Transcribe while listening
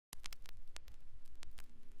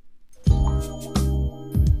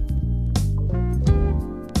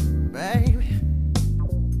baby.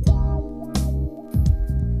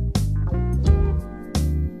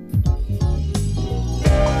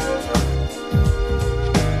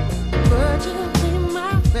 Would you be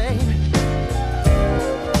my baby?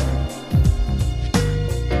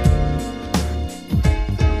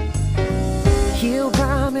 He'll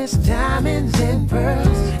promise diamonds and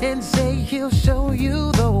pearls and say he'll show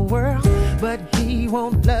you the world, but he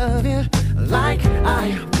won't love you like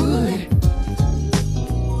I would.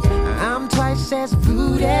 I'm twice as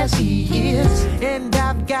rude as he is, and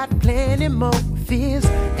I've got plenty more fears,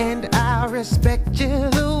 and I respect you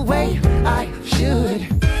the way I should.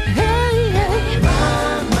 Hey, hey. My,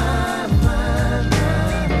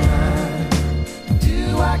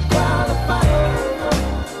 do I qualify?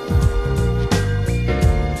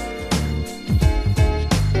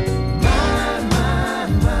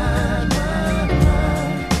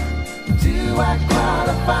 Do I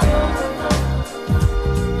qualify?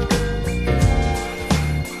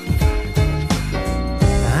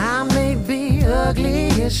 I may be ugly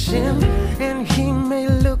as sin, and he may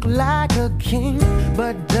look like a king,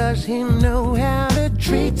 but does he know how to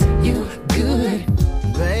treat you good,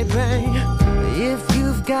 baby? If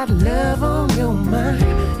you've got love on your mind,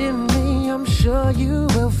 in me I'm sure you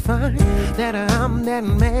will find that I'm that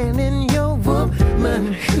man in your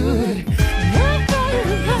womanhood.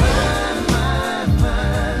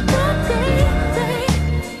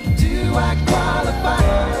 Do I qualify?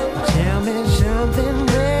 Tell me something,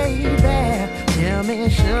 baby. Tell me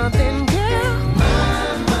something, girl.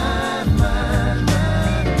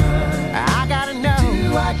 I gotta know.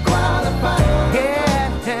 Do I qualify? Yeah,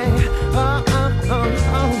 hey. Oh.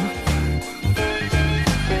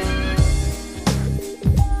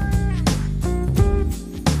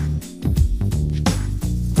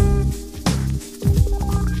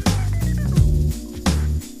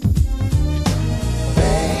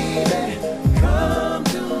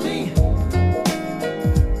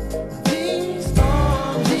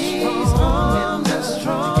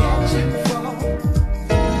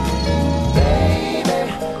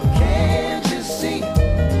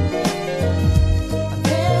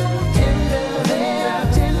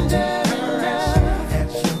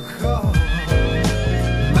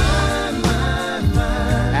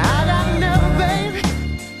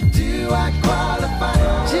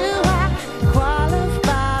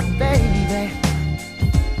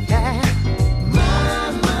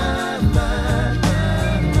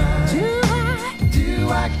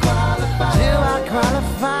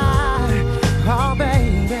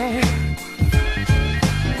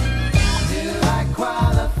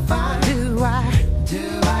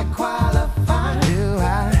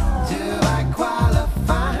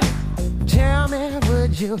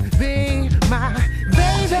 You be my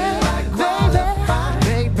baby, do I qualify?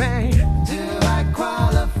 Baby, do I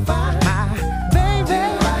qualify? My baby, do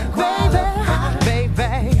I qualify?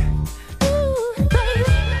 Baby, ooh,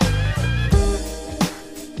 baby.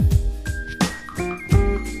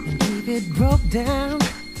 And keep it broke down,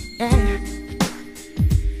 yeah.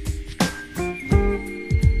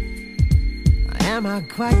 Am I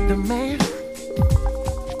quite the man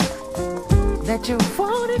that you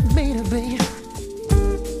wanted me to be?